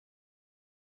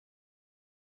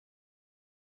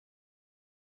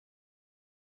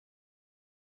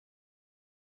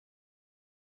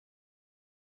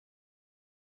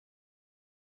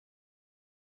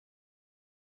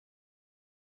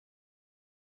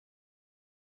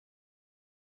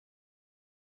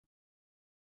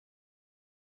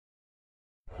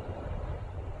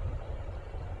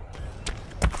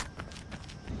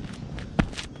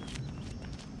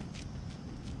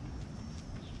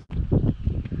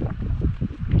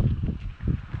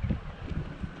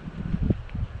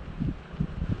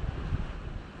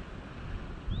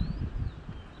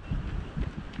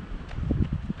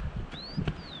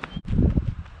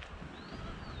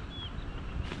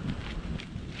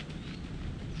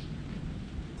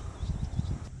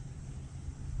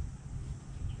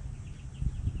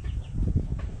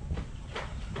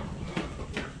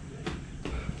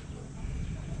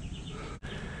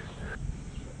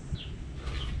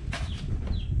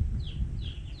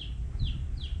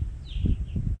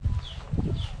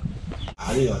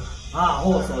查的哟。啊，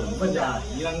我说日本的，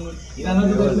伊人那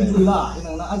个规矩啦，伊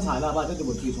人那按查啦吧，这就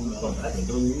无追踪了。还挺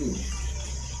多鱼。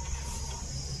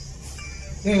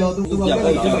这个都这个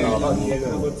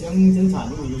真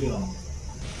产物对吧？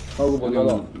好过不叫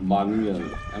了，万元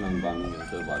，1人万元，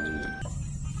这万元。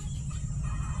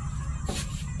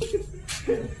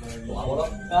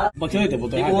 目前就无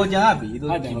对。你我家味都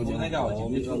全部那个我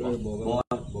们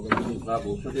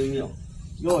无出点料。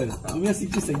有的，有没是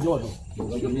只生肉的？有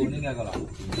那个了，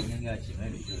那个前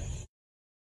面里头。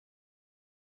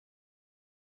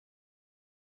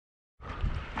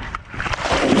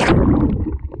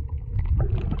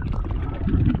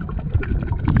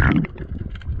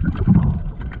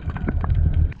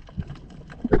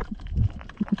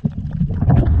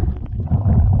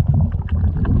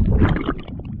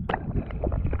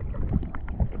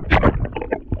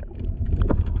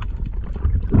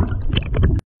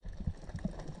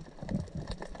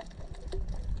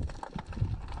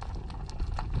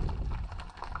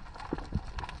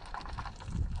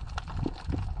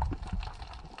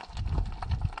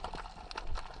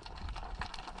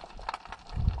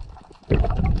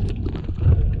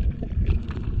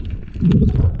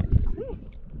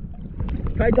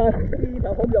 开竿，第一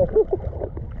条红友，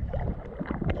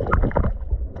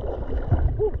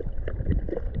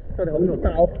这条红友大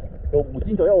哦，有5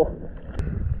斤左右哦。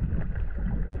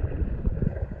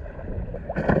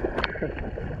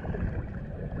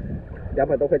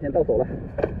200多块钱到手了，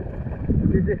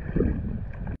继续。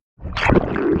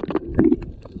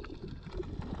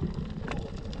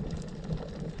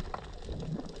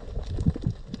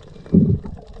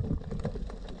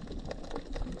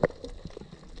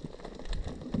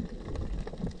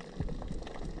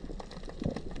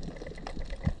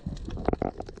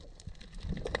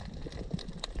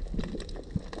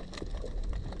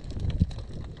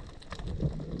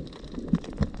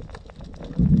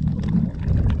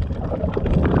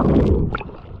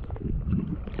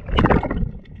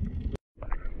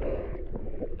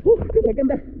这才跟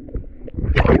的。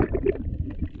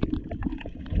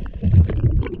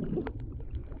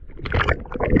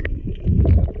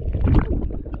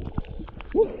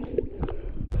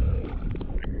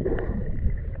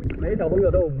每一条红友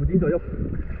都有5斤左右。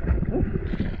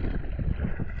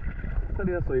这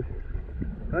里的水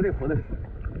有点浑的。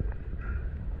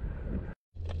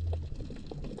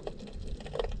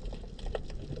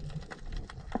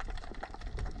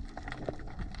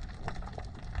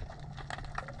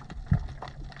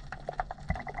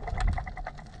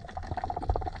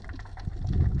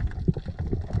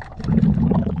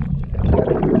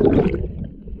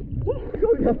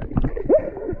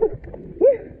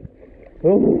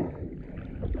 哦，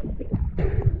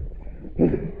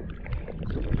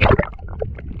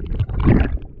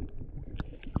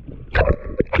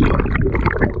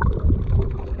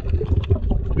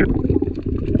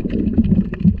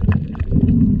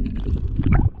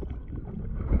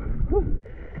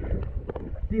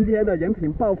今天的人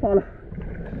品爆发了，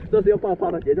这是要爆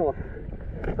发的节奏啊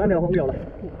！3条红友了，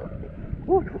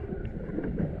我靠！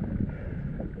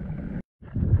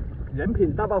人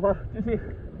品大爆发，继续。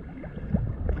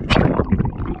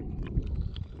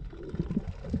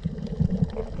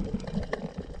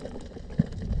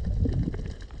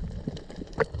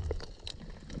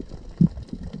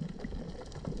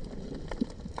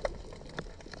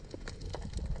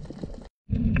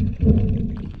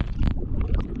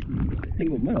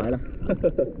 金五半来了，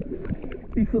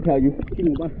第4条鱼，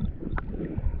金五半。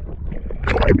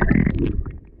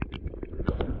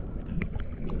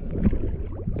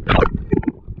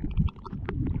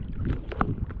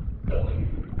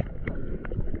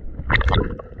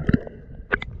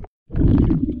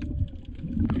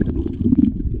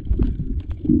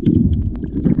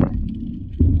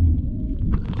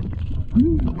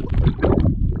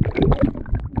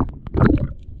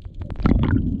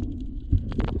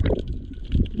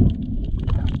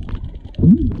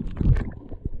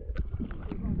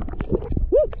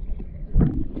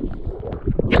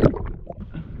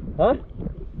啊，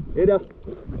一条，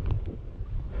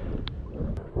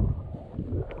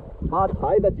发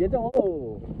财的节奏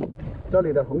哦！这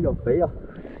里的红友肥啊，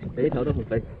每一条都很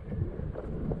肥。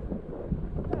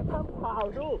看跑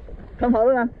路，看跑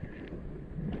路啊！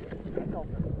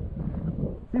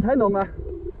你睇濃啊？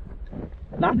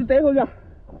嗱，是嗲佢噶，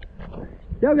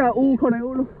有噶有可能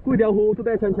有幾條魚都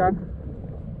得長長。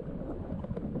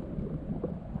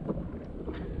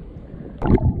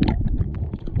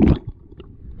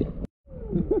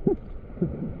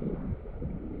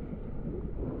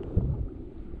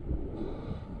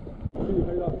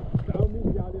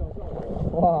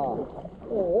 哇，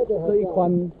哦，这一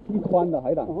宽的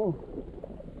海胆，哦，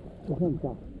这很大。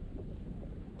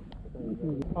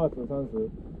20、30。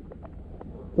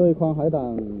这一筐海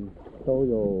胆都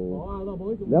有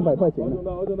200块钱了。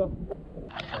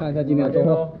看一下今天的收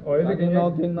获。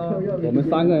我们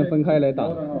3个人分开来打。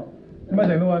咩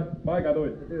程度啊？擺喺架度。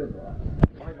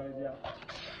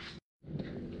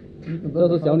这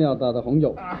是小鸟打的红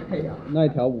友，那一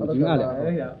条5斤2两，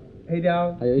黑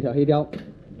雕，还有一条黑雕。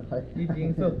 1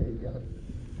斤4。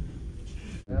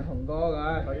紅哥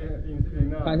嘅，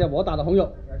看一下我打的红友。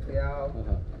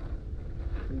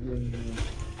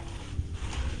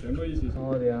全部一起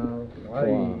抽掉。哇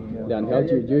，2条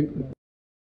9斤。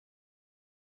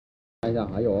看一下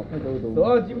还有。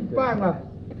12斤半了。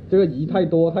这个鱼太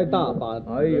多太大，把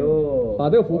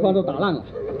这个浮筐都打烂了。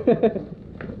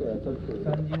3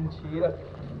斤7了。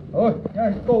好，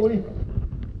嚟高啲。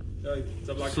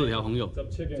 4条红友。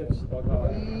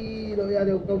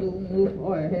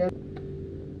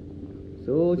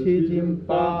17斤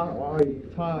8，哇，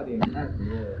差点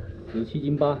17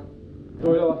斤8，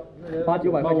对了，800、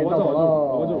900块钱到手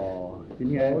了。今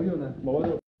天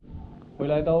回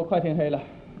来都快天黑了。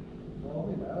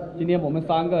今天我们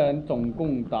3个人总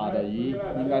共打的鱼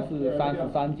应该是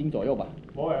33斤左右吧，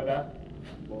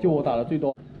就我打的最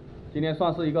多。今天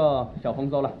算是一个小丰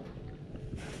收了。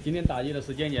今天打鱼的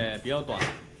时间也比较短，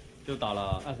就打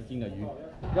了20斤的鱼。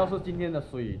要是今天的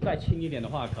水再清一点的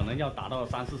话，可能要打到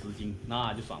30、40斤，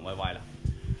那就爽歪歪了。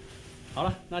好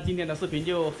了，那今天的视频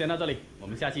就先到这里，我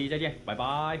们下期再见，拜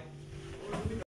拜。